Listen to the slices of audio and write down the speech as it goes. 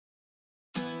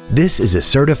This is a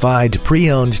certified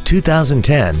pre-owned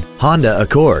 2010 Honda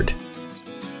Accord.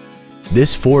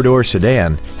 This four-door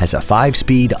sedan has a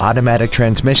 5-speed automatic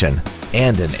transmission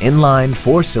and an inline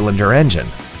 4-cylinder engine.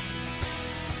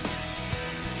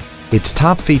 Its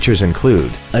top features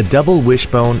include a double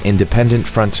wishbone independent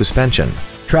front suspension,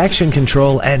 traction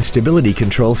control and stability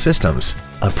control systems,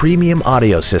 a premium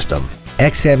audio system,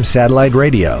 XM satellite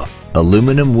radio,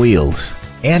 aluminum wheels,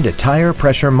 and a tire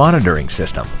pressure monitoring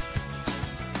system.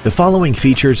 The following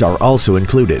features are also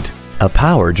included: a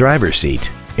power driver's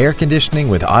seat, air conditioning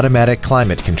with automatic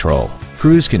climate control,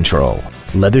 cruise control,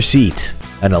 leather seats,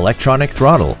 an electronic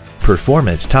throttle,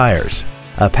 performance tires,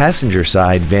 a passenger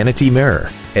side vanity mirror,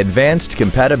 advanced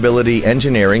compatibility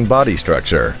engineering body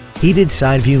structure, heated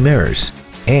side view mirrors,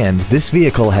 and this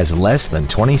vehicle has less than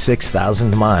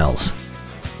 26,000 miles.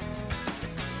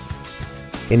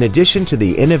 In addition to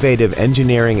the innovative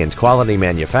engineering and quality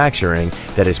manufacturing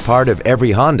that is part of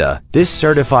every Honda, this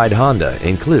certified Honda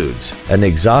includes an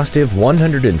exhaustive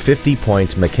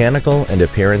 150-point mechanical and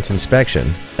appearance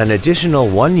inspection, an additional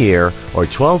 1 year or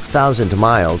 12,000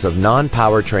 miles of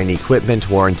non-powertrain equipment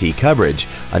warranty coverage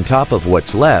on top of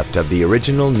what's left of the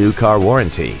original new car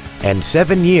warranty, and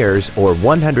 7 years or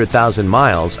 100,000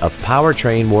 miles of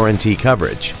powertrain warranty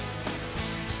coverage.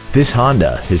 This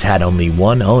Honda has had only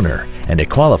one owner, and it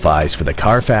qualifies for the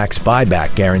Carfax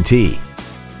buyback guarantee.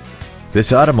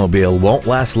 This automobile won't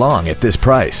last long at this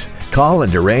price. Call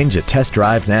and arrange a test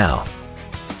drive now.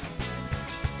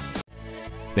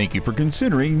 Thank you for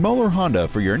considering Muller Honda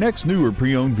for your next new or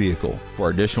pre-owned vehicle. For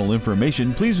additional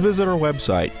information, please visit our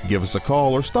website, give us a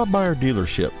call, or stop by our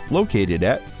dealership located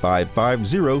at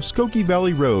 550 Skokie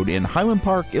Valley Road in Highland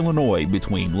Park, Illinois,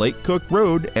 between Lake Cook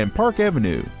Road and Park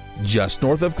Avenue, just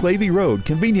north of Clavey Road,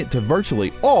 convenient to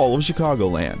virtually all of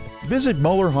Chicagoland. Visit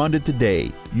Muller Honda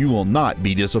today. You will not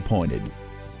be disappointed.